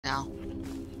now.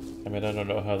 I mean, I don't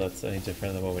know how that's any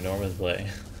different than what we normally play.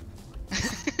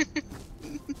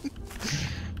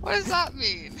 What does that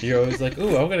mean? You're always like,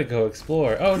 ooh, I'm gonna go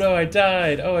explore. Oh no, I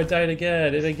died. Oh, I died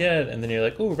again and again. And then you're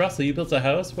like, ooh, Russell, you built a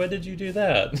house? When did you do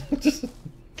that?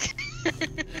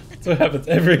 That's what happens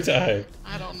every time.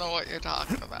 I don't know what you're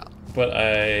talking about. But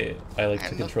I like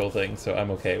to control things, so I'm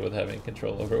okay with having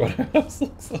control over what our house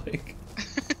looks like.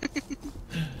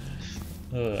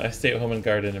 I stay at home and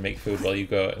garden and make food while you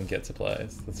go out and get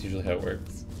supplies. That's usually how it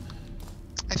works.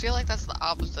 I feel like that's the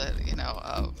opposite, you know,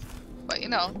 of... But, you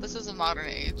know, this is a modern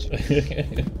age.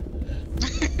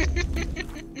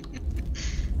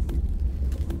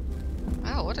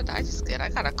 Oh, what did I just get? I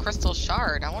got a crystal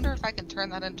shard. I wonder if I can turn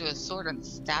that into a sword and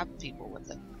stab people with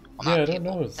it. Well, yeah, I don't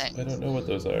know. I don't know what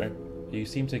those are. You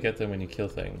seem to get them when you kill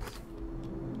things.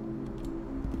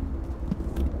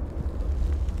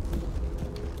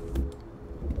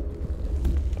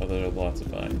 Oh, there are lots of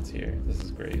vines here. This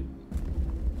is great.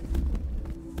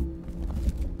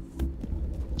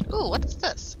 Ooh, what's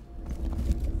this?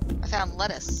 I found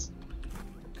lettuce.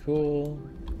 Cool.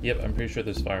 Yep, I'm pretty sure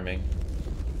there's farming.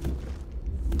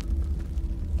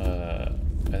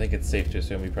 I think it's safe to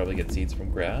assume we probably get seeds from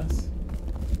grass.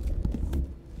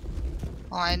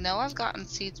 Well, I know I've gotten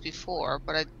seeds before,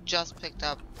 but I just picked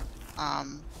up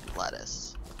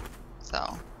lettuce. So.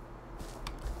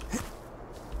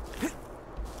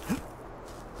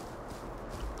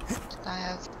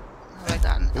 Have I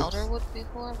gotten elderwood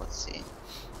before? Let's see.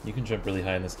 You can jump really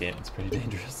high in this game. It's pretty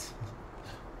dangerous.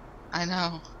 I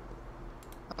know.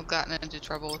 I've gotten into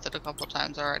trouble with it a couple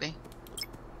times already.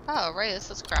 Oh, right,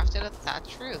 this is crafted at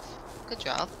thatch roof. Good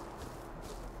job.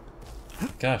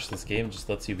 Gosh, this game just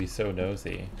lets you be so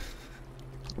nosy.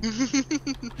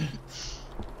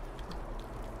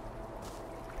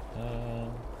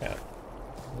 Crap.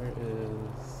 Where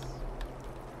is...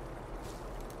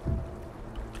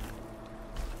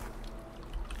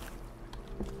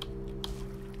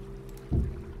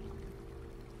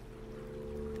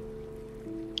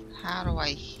 How do I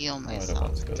heal myself? I don't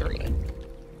want to go 3. that way.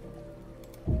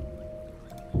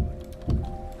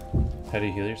 How do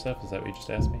you heal yourself? Is that what you just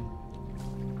asked me?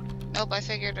 Nope, I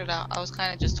figured it out. I was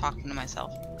kind of just talking to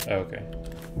myself. Oh, okay.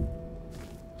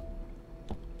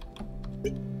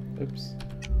 Oops.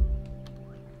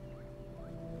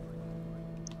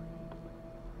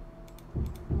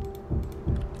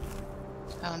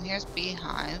 Oh, and here's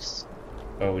beehives.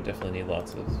 Oh, we definitely need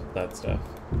lots of that stuff.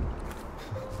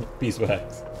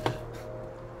 Beeswax.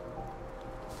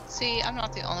 See, I'm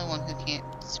not the only one who can't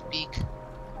speak.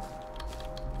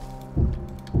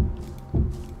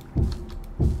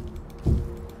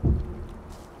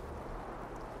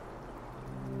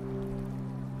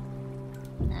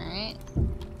 Alright.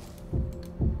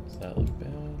 Does that look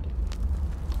bad?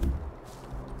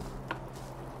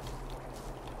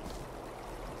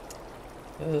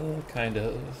 Kind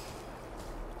of.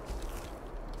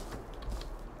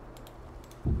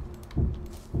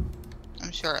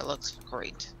 I'm sure it looks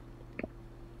great.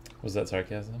 Was that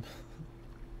sarcasm?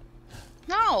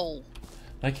 No!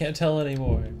 I can't tell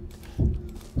anymore.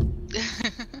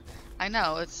 I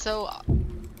know, it's so,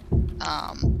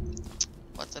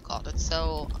 what's it called? It's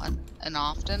so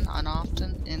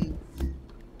unoften in...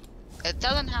 It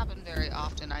doesn't happen very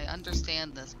often, I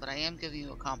understand this, but I am giving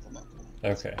you a compliment.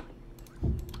 Okay.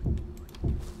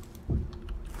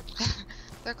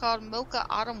 They're called mocha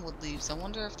autumnwood leaves. I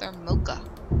wonder if they're mocha.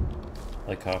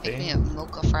 Like coffee? Make me a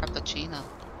mocha frappuccino.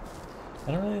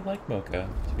 I don't really like mocha,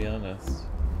 to be honest.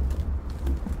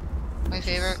 My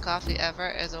favorite coffee ever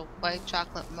is a white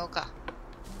chocolate mocha.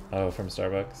 Oh, from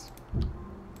Starbucks?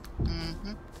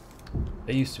 Mm-hmm.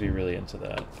 I used to be really into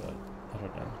that, but I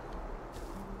don't know.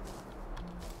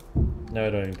 No, I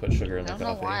don't even put sugar in the coffee. I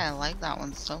don't know why I like that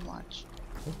one so much.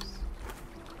 Oops.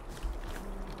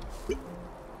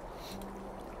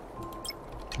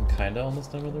 I'm kinda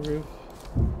almost done with the roof.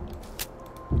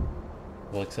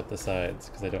 Well, except the sides,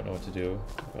 because I don't know what to do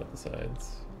about the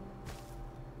sides.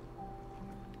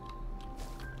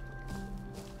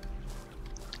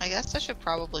 I guess I should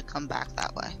probably come back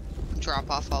that way. Drop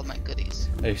off all my goodies.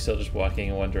 Are you still just walking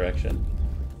in one direction?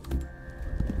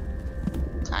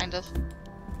 Kind of.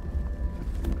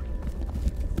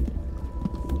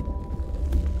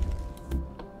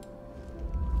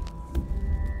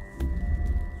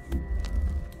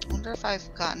 I wonder if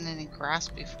I've gotten any grass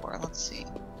before. Let's see.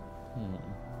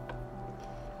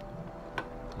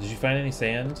 Did you find any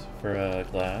sand for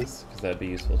glass? Because that'd be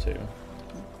useful too.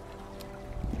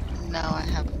 No, I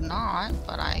have not,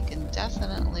 but I can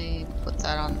definitely put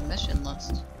that on the mission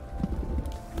list.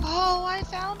 Oh, I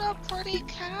found a pretty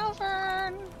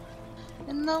cavern!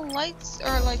 And the lights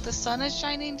are like the sun is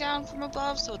shining down from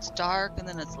above, so it's dark and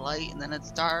then it's light and then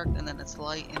it's dark and then it's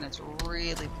light and it's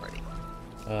really pretty.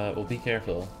 Well, be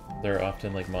careful. There are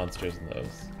often like monsters in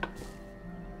those.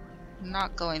 I'm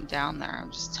not going down there,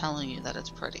 I'm just telling you that it's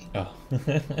pretty. Oh.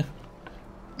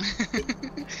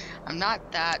 I'm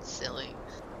not that silly.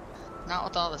 Not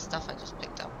with all the stuff I just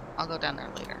picked up. I'll go down there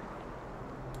later.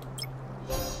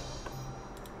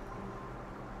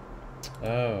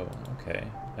 Oh, okay.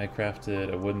 I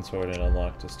crafted a wooden sword and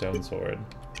unlocked a stone sword.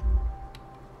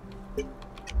 I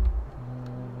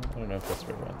don't know if that's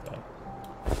where I want that.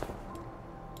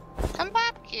 Come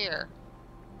back here.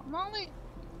 I'm only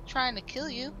trying to kill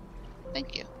you.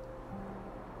 Thank you.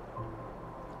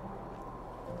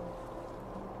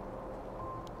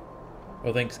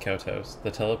 Oh, thanks, Cowtoast.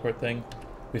 The teleport thing?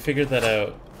 We figured that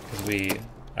out because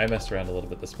I messed around a little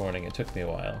bit this morning. It took me a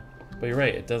while. But you're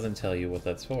right, it doesn't tell you what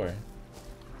that's for.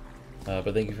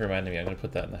 But thank you for reminding me. I'm going to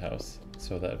put that in the house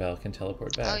so that Val can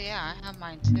teleport back. Oh yeah, I have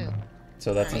mine too.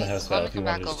 So that's in the house, Val, if you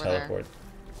wanted to just over there. teleport.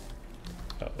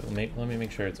 Oh, let me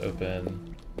make sure it's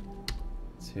open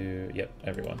to... Yep,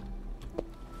 everyone.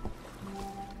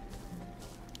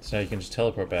 So now you can just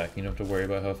teleport back. You don't have to worry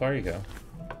about how far you go.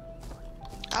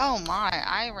 Oh my,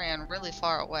 I ran really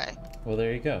far away. Well,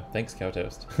 there you go. Thanks,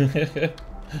 Cowtoast.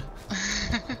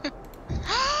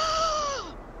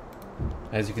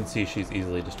 As you can see, she's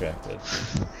easily distracted.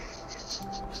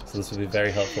 So this will be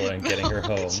very helpful in getting her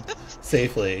home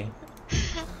safely.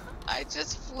 I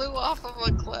just flew off of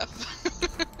a cliff.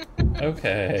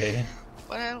 Okay.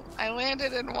 But I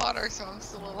landed in water, so I'm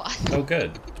still alive. Oh,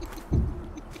 good.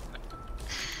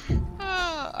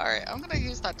 Alright, I'm gonna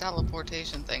use that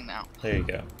teleportation thing now. There you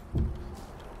go.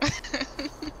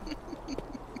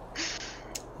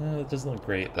 It doesn't look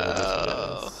great, but it is what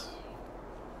it is.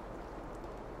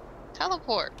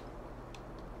 Teleport.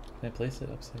 Can I place it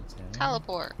upside down?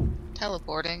 Teleport.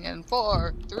 Teleporting in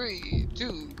 4, 3,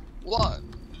 2,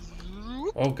 1.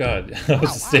 Oh god, I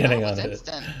was just standing on it.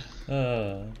 Instant.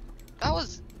 That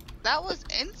was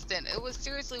instant. It was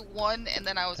seriously one, and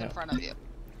then I was in front of you.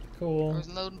 Cool. There was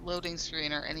no loading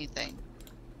screen or anything.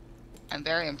 I'm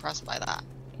very impressed by that.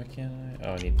 Why can't I?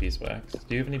 Oh, I need beeswax.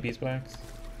 Do you have any beeswax?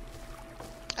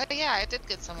 Oh yeah, I did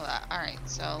get some of that. Alright,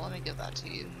 so let me give that to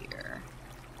you here.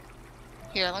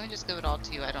 Here, let me just give it all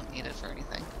to you. I don't need it for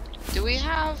anything. Do we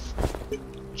have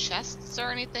chests or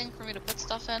anything for me to put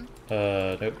stuff in?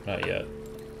 Nope, not yet.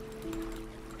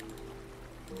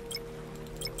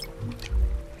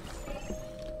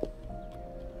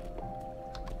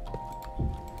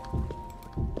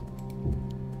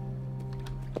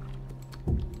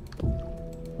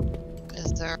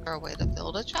 Is there a way to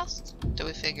build a chest? Do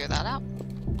we figure that out?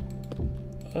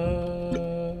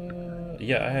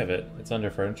 Yeah, I have it. It's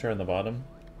under furniture on the bottom.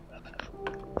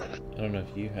 I don't know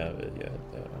if you have it yet,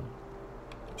 though.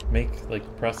 Make, like,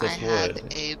 processed wood.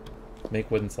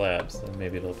 Make wooden slabs, and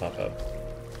maybe it'll pop up.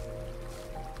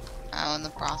 Oh, in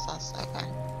the process. Okay.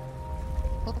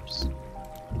 Oops.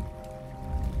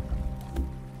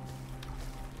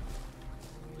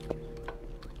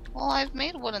 Well, I've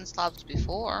made wooden slabs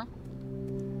before.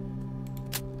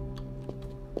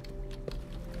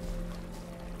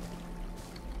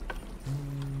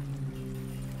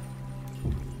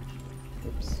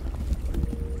 Oops.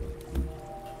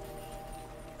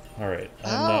 Alright,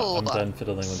 I'm done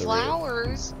fiddling with the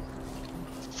flowers.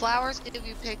 Flowers give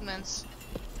you pigments.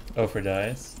 Oh, for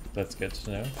dyes? That's good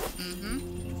to know.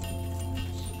 Mm-hmm.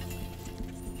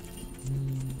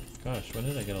 Gosh, when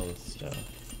did I get all this stuff?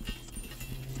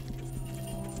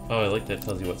 Oh, I like that it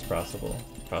tells you what's processable.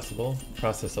 Processable?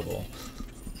 Processable.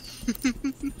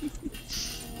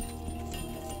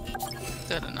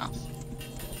 Good enough.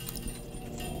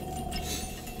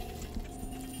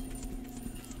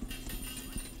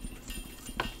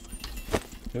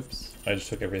 Oops, I just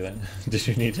took everything. Did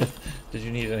you need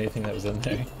anything that was in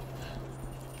there?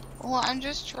 Well, I'm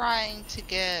just trying to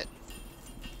get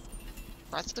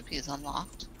recipes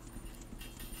unlocked.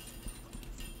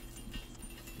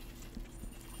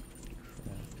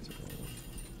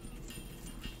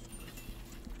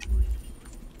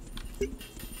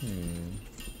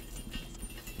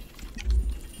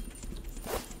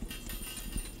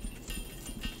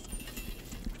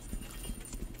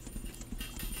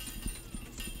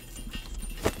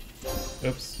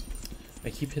 Oops.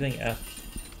 I keep hitting F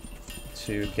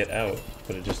to get out,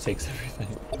 but it just takes everything.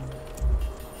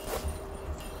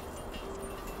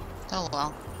 Oh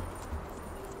well.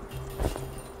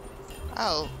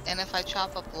 Oh, and if I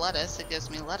chop up lettuce, it gives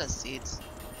me lettuce seeds.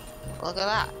 Look at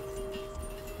that.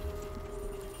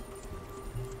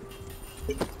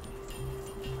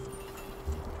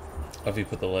 Oh, if you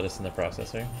put the lettuce in the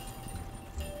processor?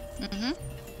 Mm-hmm.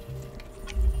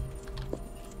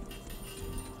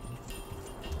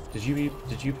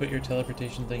 Did you put your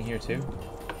teleportation thing here too?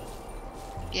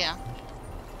 Yeah.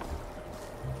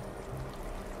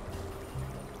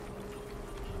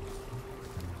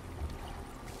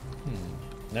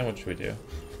 Now what should we do?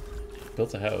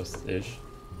 Built a house-ish.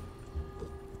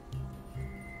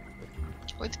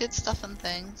 We did stuff and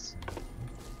things.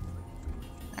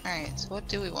 Alright, so what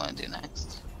do we want to do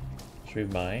next? Should we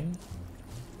mine?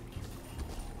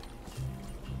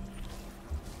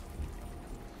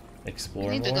 Explore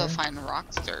We need more? to go find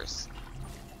rocksters.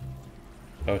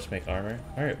 Oh, to make armor?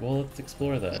 Alright, well let's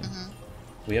explore then. Mm-hmm.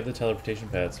 We have the teleportation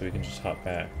pad, so we can just hop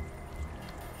back.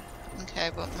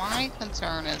 Okay, but my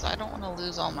concern is I don't want to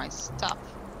lose all my stuff.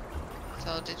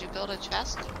 So, did you build a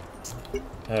chest?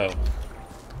 Oh.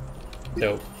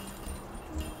 Nope.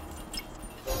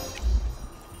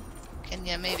 Can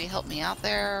you maybe help me out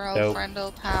there, old Nope. friend,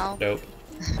 old pal? Nope.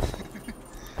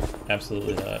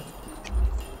 Absolutely not.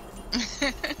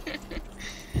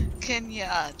 Can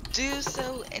ya do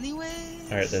so anyway?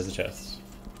 Alright, there's a chest.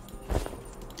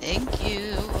 Thank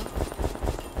you.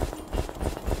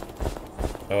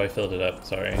 Oh, I filled it up,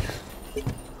 sorry.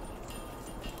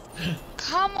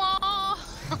 Come on!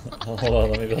 Hold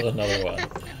on, let me build another one.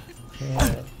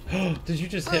 Did you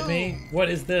just hit me? What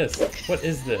is this? What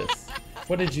is this?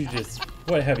 What did you just...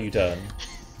 What have you done?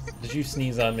 Did you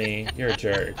sneeze on me? You're a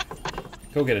jerk.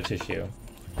 Go get a tissue.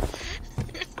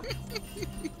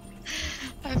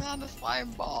 I found a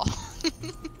slime ball.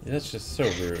 That's just so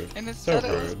rude. And it So said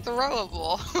it was rude.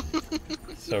 throwable.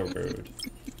 So rude.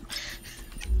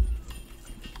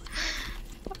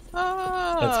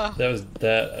 Ah.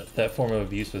 That form of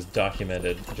abuse was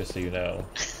documented, just so you know.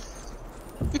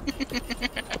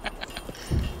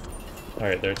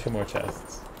 Alright, there are 2 more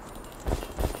chests.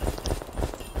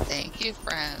 Thank you,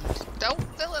 friend. Don't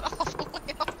fill it all the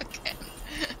way up again.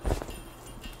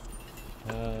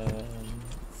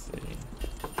 Let's see.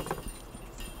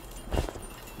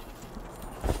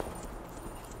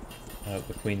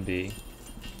 The queen bee.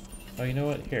 Oh, you know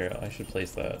what? Here, I should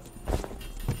place that.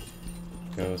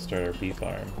 Go start our bee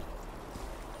farm.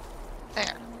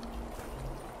 There.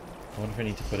 I wonder if I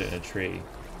need to put it in a tree.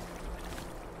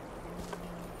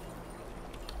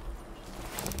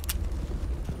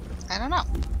 I don't know.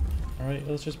 Alright,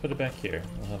 let's just put it back here.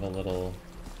 We'll have a little...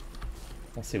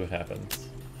 We'll see what happens.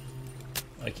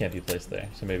 It can't be placed there,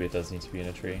 so maybe it does need to be in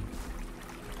a tree.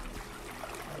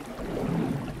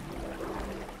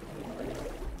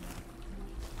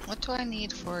 What do I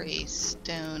need for a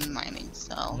stone mining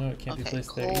cell? No, it can't be placed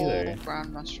coal, there either.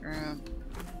 brown mushroom.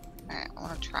 Alright, I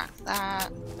want to track that.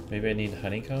 Maybe I need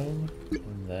honeycomb,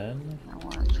 and then... I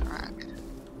want to track.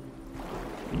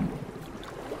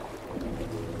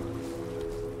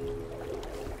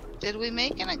 Did we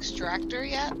make an extractor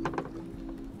yet?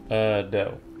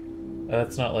 No.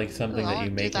 That's not like something Ooh, I that you wanna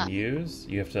do make and that. use.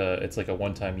 You have to... It's like a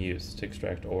one-time use to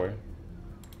extract ore.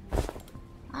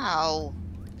 Oh.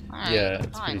 Alright, Yeah,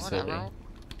 it's fine, pretty silly. whatever.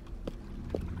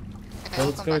 Okay, Well, I'll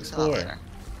let's come go back to that explore. later.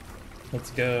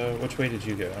 Let's go... Which way did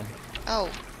you go? Oh,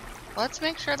 let's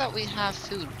make sure that we have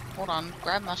food. Hold on,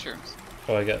 grab mushrooms.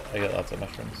 Oh, I got lots of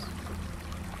mushrooms.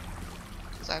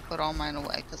 Because I put all mine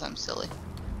away because I'm silly.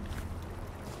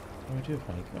 Oh, we do have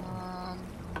honeycomb.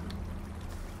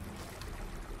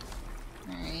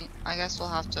 Alright, I guess we'll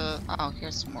have to... Oh,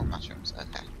 here's some more mushrooms.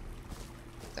 Okay.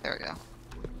 There we go.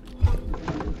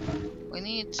 We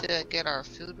need to get our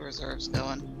food reserves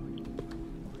going.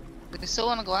 We still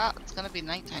want to go out. It's going to be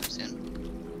nighttime soon.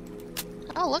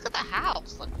 Oh, look at the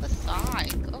house. Look at the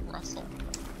side. Go, Russell.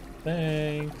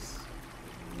 Thanks.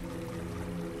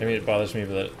 I mean, it bothers me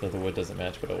that the wood doesn't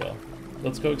match, but oh well.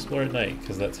 Let's go explore at night,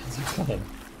 because that sounds like fun.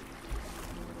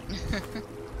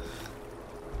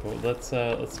 Well, let's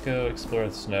go explore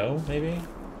the snow, maybe?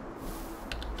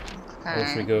 Or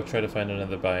should we go try to find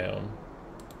another biome?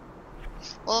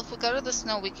 Well, if we go to the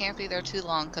snow, we can't be there too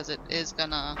long because it is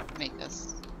gonna make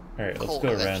us Alright, let's cold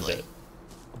go eventually. around it.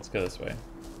 Let's go this way.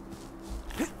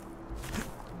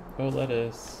 Oh,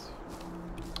 lettuce.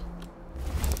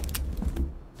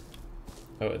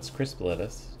 Oh, it's crisp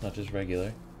lettuce, not just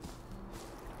regular.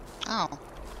 Oh.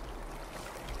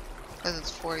 Because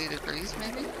it's 40 degrees,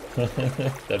 maybe?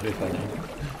 That'd be funny.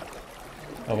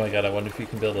 Oh my god, I wonder if you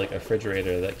can build like a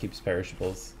refrigerator that keeps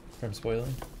perishables from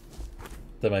spoiling.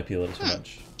 That might be a little too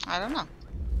much. I don't know.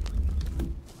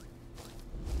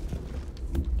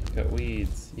 Got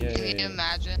weeds. Yay. Can you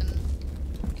imagine?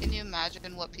 Can you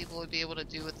imagine what people would be able to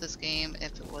do with this game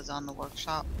if it was on the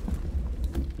workshop?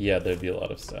 Yeah, there'd be a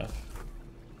lot of stuff.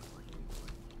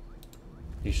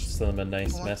 You should send them a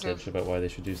nice wonder message about why they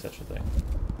should do such a thing.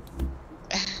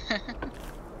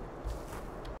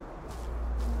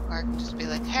 I can just be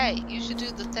like, hey, you should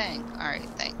do the thing. Alright,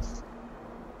 thanks.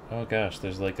 Oh gosh,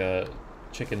 there's like a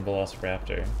chicken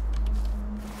velociraptor.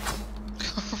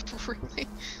 Really?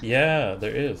 Yeah,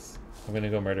 there is. I'm gonna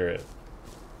go murder it.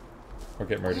 Or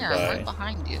get murdered Here, I'm by. right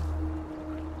behind you.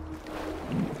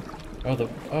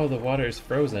 Oh, the water is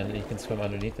frozen and you can swim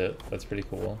underneath it. That's pretty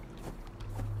cool.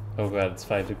 Oh god, it's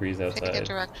 5 degrees Pick a outside.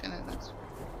 direction and it's...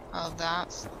 Oh,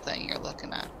 that's the thing you're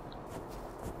looking at.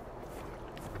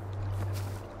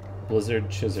 Blizzard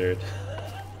Chizard.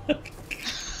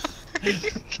 Are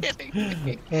you kidding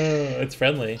me? It's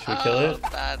friendly. Should we kill it?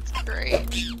 That's great.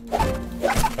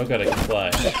 Oh god, I can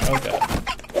fly. Oh god.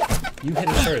 You hit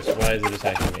it first. Why is it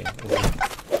attacking me?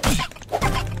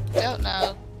 Don't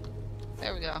know.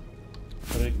 There we go.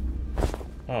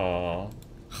 Aww.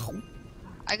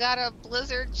 I got a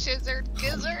blizzard, chizard,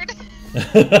 gizzard.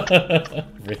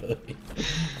 Really?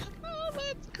 Oh,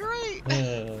 that's great.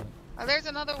 Uh, Oh, there's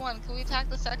another one. Can we attack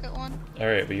the second one?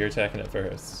 Alright, but you're attacking it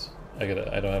first. I don't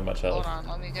have much health. Hold on,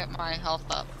 let me get my health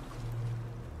up.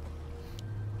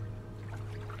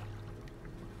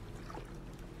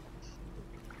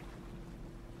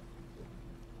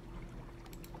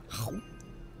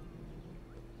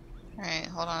 Alright,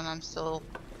 hold on, I'm still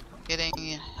getting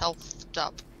healthed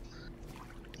up.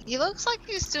 He looks like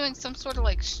he's doing some sort of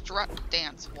like strut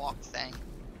dance walk thing.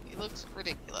 He looks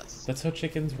ridiculous. That's how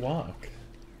chickens walk.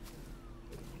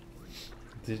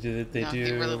 They No, do.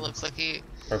 he really looks like he...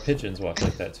 Or pigeons walk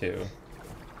like that too.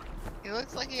 He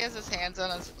looks like he has his hands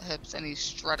on his hips and he's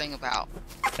strutting about.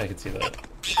 I can see that.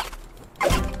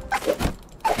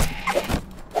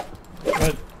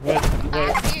 What?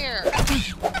 Back here!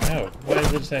 Ow, why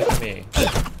is it attacking me?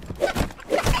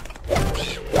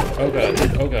 Oh god,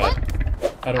 oh god.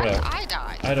 What? I don't know. I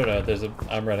died. I don't know,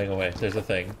 I'm running away. There's a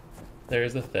thing. There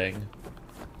is a thing.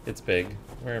 It's big.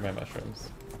 Where are my mushrooms?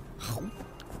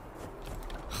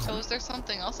 So is there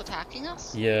something else attacking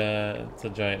us? Yeah, it's a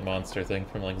giant monster thing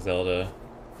from like Zelda.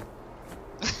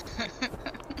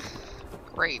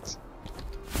 Great.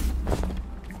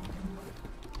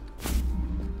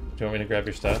 Do you want me to grab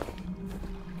your stuff?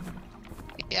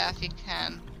 Yeah, if you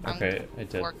can. Okay, I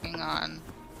did. I'm working on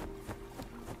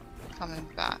coming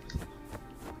back.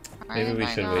 Maybe we Am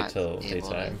I should wait not till able to-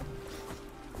 daytime.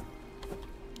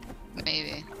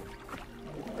 Maybe.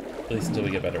 At least until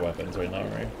we get better weapons right now,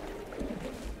 right?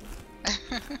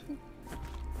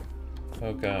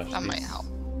 Oh gosh. That might these help.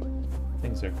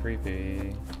 Things are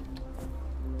creepy.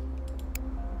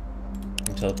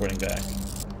 I'm teleporting back.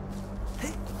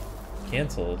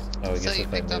 Cancelled. Oh, I So guess you if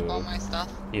I picked up all move. my stuff?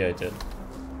 Yeah, I did.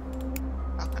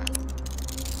 Okay.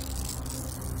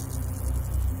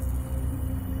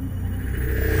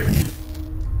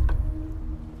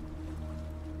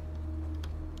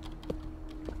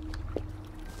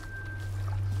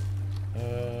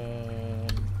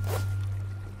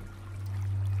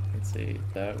 Let's see.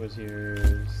 That was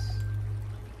yours.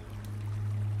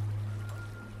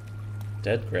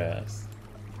 Dead grass.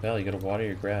 Val, you gotta water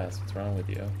your grass. What's wrong with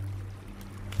you?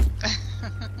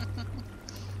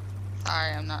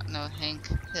 Sorry, I'm not no Hank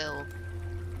Hill.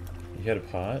 You got a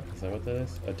pot? Is that what that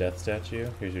is? A death statue?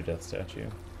 Here's your death statue.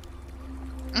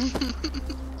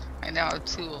 I now have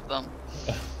 2 of them.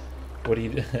 What do you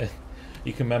do?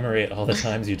 You commemorate all the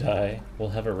times you die. We'll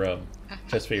have a room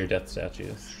just for your death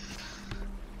statues.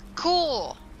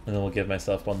 Cool! And then we'll give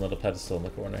myself one little pedestal in the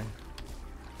corner.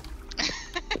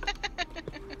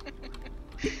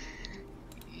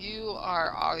 You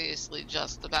are obviously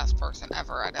just the best person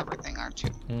ever at everything, aren't you?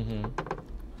 Mm-hmm.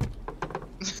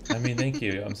 I mean, thank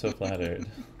you. I'm so flattered.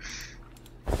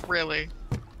 Really?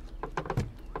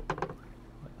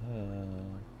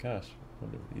 Gosh,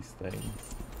 what are these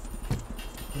things?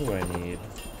 What do I need?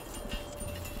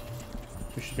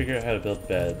 We should figure out how to build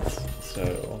beds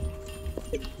so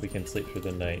we can sleep through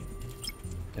the night,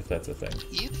 if that's a thing.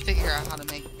 You figure out how to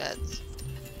make beds.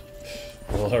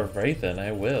 Well, alright then,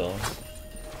 I will.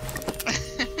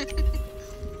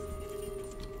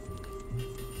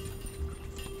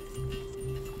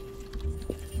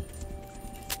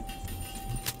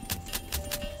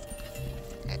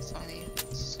 Okay, so I need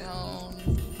stone.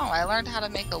 Oh, I learned how to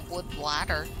make a wood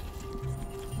ladder.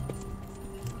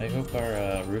 I hope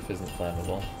our roof isn't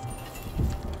flammable.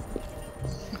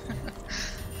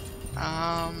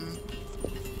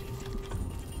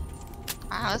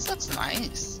 Wow, this looks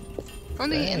nice. From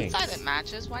the Thanks. inside it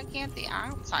matches, why can't the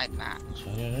outside match?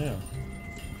 I don't know.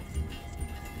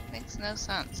 Makes no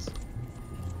sense.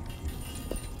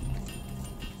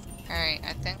 Alright,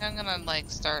 I think I'm gonna like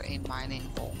start a mining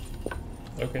hole.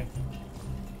 Okay.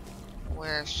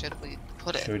 Where should we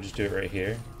put it? Should we just do it right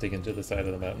here? Dig into the side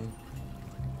of the mountain?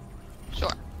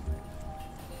 Sure.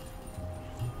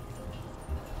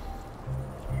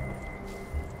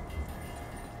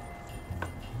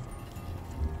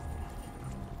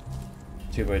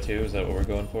 2x2, is that what we're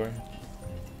going for?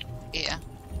 Yeah.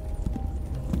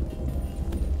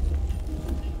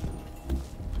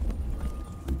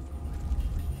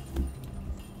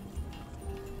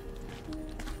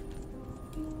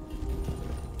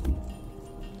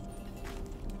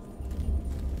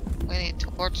 We need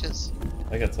torches.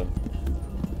 I got some.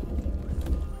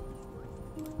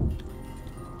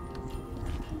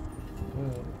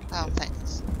 Oh,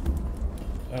 thanks.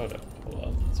 Oh no, hold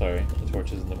on. Sorry, the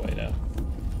torch is in the way now.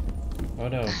 Oh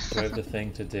no, do I have the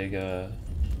thing to dig,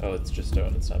 Oh, it's just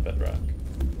stone, it's not bedrock.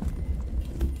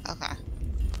 Okay.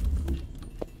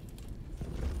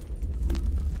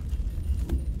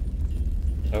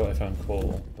 Oh, I found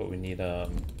coal, but we need,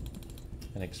 an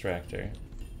extractor.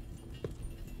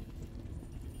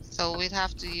 So we'd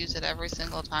have to use it every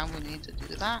single time we need to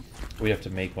do that? We have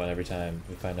to make one every time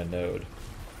we find a node.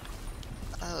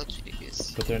 Oh,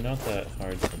 jeez. But they're not that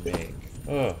hard to make.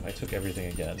 Oh, I took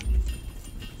everything again.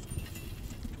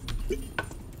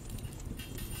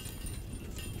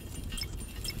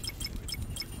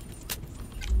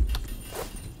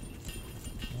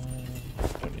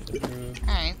 Don't need the roof.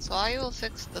 Alright, so I will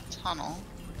fix the tunnel.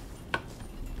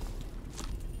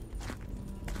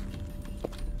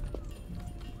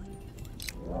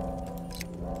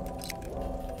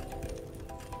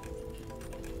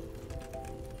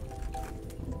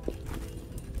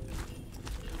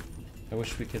 I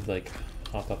wish we could, like,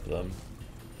 hop up them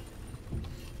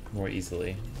more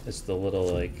easily. It's the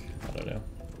little, like, I don't know.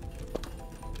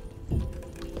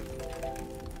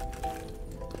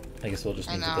 I guess we'll just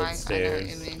need to build stairs. I know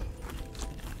what you mean.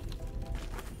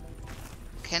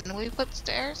 Can we put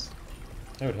stairs?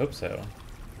 I would hope so.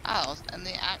 Oh, and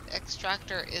the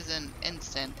extractor isn't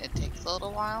instant. It takes a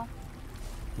little while.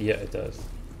 Yeah, it does.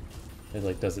 It,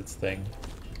 like, does its thing.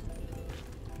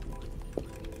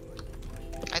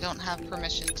 I don't have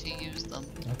permission to use them.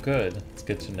 Oh, good. It's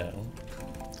good to know.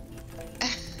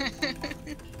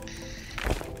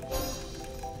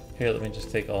 Here, let me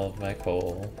just take all of my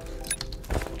coal.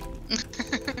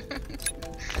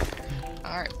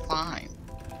 Alright, fine.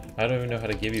 I don't even know how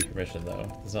to give you permission,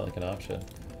 though. It's not like an option.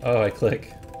 Oh, I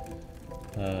click.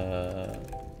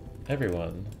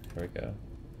 Everyone. There we go.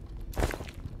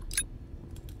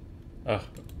 Oh,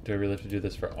 do I really have to do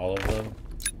this for all of them?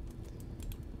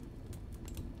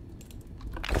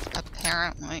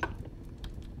 Apparently.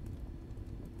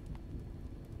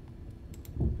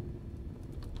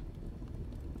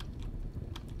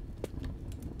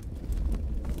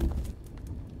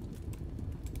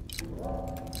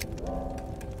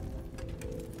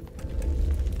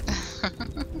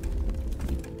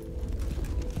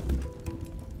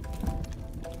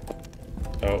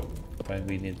 Oh, fine,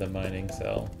 we need the mining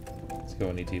cell. Let's go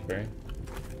any deeper.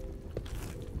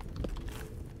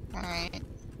 Alright.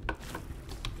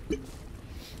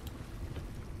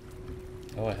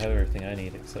 Oh, I have everything I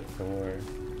need except for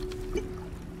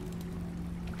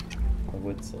a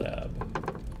wood slab.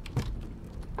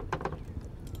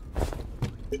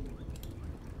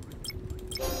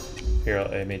 Here,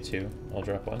 I made 2. I'll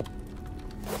drop one.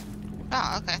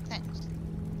 Oh, okay, thanks.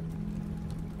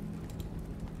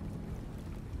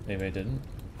 Maybe I didn't?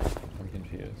 I'm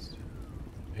confused.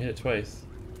 I hit it twice,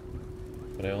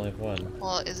 but I only have 1.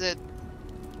 Well, is it...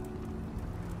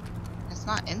 It's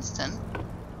not instant.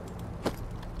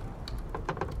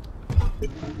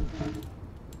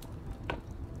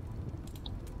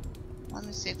 Let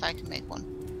me see if I can make one.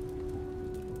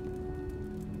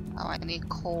 Oh, I need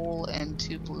coal and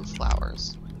 2 blue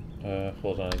flowers.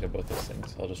 Hold on, I got both those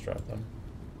things. I'll just drop them.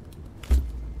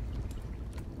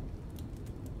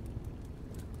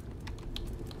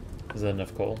 Is that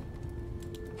enough coal?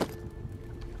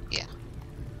 Yeah.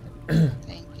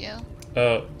 Thank you.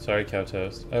 Oh, sorry, Cow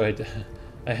Toast. Oh,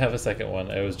 I have a second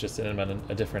one. I was just in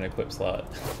a different equip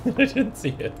slot. I didn't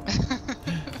see it.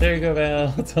 There you go,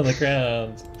 Val. It's on the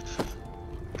ground.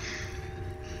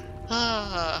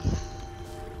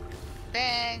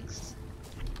 Thanks.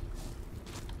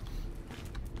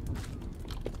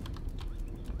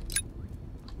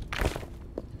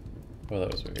 Oh,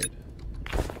 that was weird.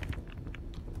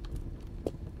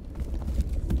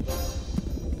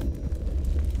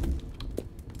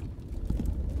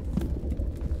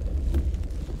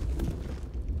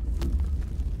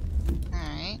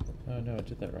 Alright. Oh no, I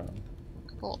did that wrong.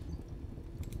 Cool.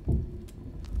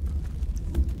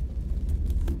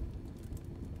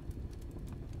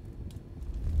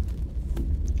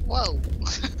 Whoa.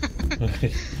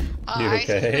 You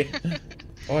okay?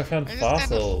 Oh, I found I just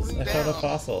fossils. kinda I flew found a down.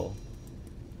 fossil.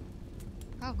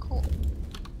 Oh, cool.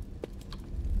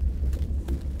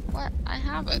 What? I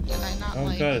have it. Did I not Oh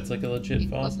like... god, it's like a legit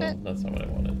equip fossil. it? That's not what I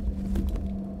wanted.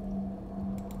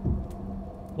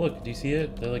 Look, do you see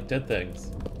it? They're like dead things.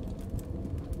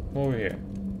 Come over here.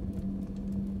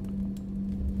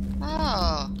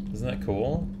 Oh. Isn't that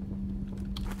cool?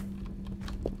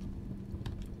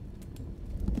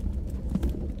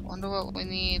 Wonder what we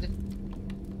need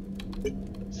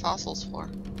fossils for.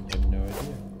 I have no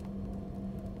idea.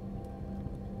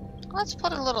 Let's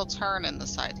put a little turn in the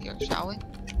side here, shall we?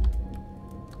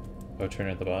 Oh, turn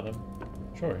at the bottom?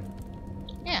 Sure.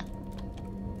 Yeah.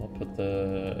 I'll put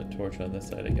the torch on this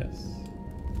side, I guess.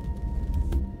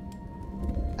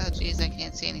 Oh geez, I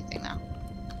can't see anything now.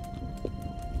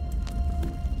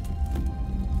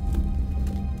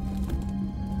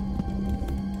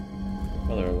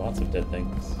 Well, there are lots of dead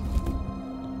things.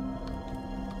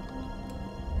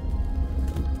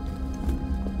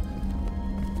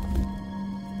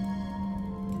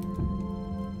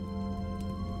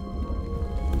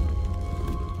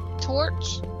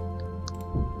 Torch.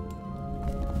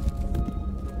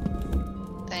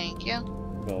 Thank you.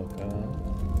 Welcome.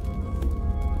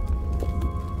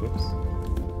 Whoops.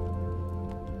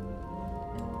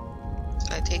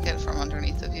 Did I take it from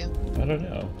underneath of you? I don't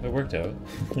know. It worked out.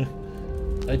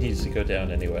 I needed to go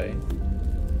down anyway.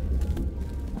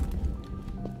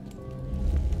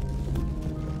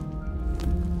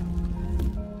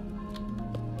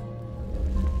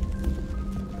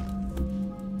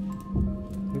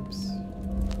 Oops.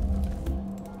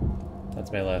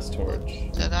 That's my last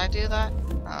torch. Did I do that?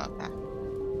 Oh, okay.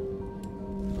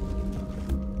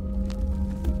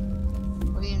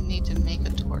 What do you need to make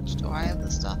a torch? Do I have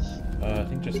the stuff? I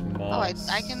think just moss.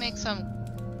 Oh, I can make some.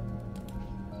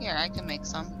 Here, I can make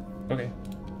some. Okay.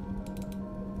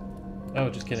 Oh,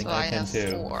 just kidding. So I can have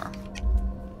too. 4.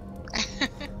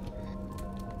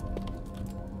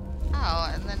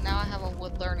 Oh, and then now I have a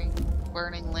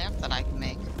burning lamp that I can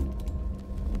make.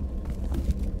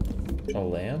 A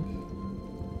lamp?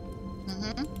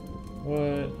 Mm-hmm.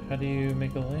 What? How do you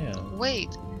make a lamp?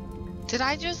 Wait, did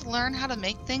I just learn how to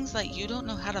make things that you don't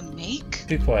know how to make?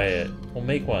 Be quiet. We'll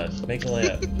make one. Make a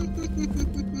lamp.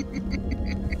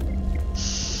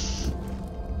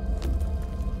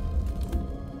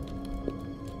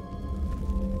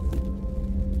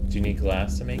 Do you need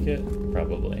glass to make it?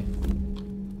 Probably.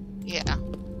 Yeah.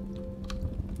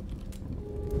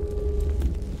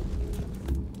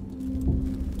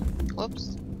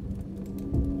 Whoops.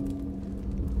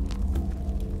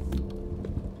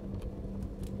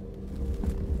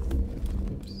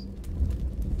 Oops.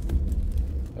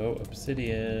 Oh,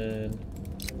 obsidian.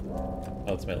 Oh,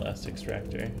 it's my last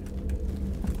extractor.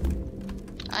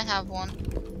 I have one,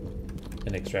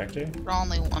 An extractor? but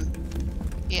only one.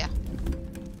 Yeah.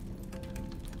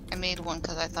 I made one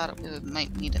because I thought we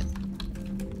might need it.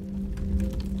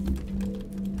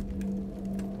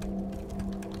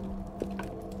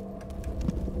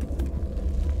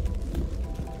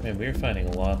 Man, we're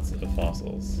finding lots of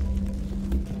fossils.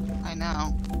 I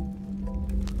know.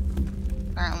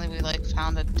 Apparently we like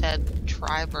found a dead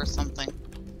tribe or something.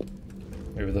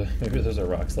 Maybe there's a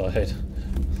rock slide.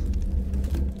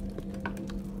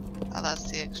 Oh,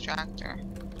 that's the extractor.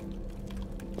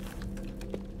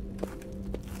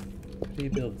 How do you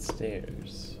build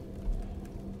stairs?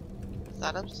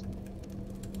 Setups.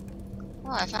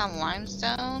 Oh, I found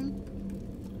limestone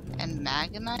and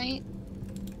magnite.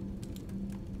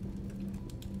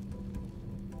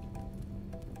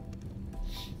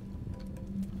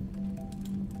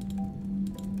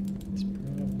 It's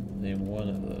probably one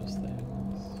of those things.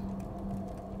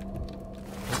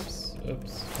 Oops,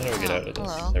 oops. How do I get out of this?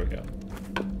 Hello. There we go.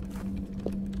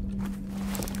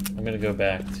 I'm gonna go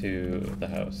back to the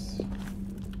house.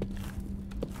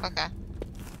 Okay.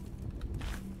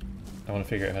 I want to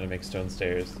figure out how to make stone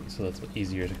stairs so that's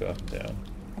easier to go up and down.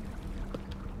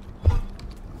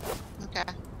 Okay.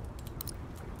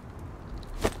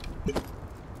 Oops,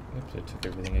 I took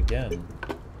everything again.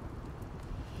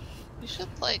 You should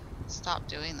like stop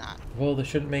doing that. Well, they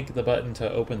shouldn't make the button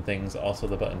to open things also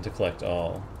the button to collect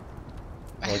all.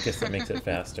 Well, I guess that makes it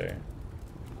faster.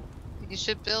 You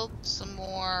should build some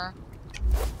more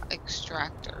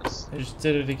extractors. I just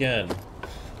did it again.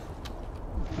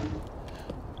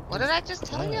 What did I just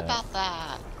tell you that? about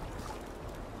that?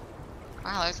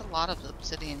 Wow, there's a lot of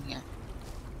obsidian here.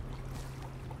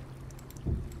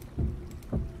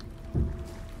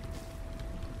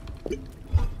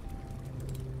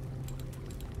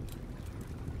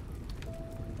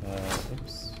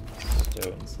 Oops.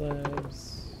 Stone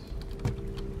slabs.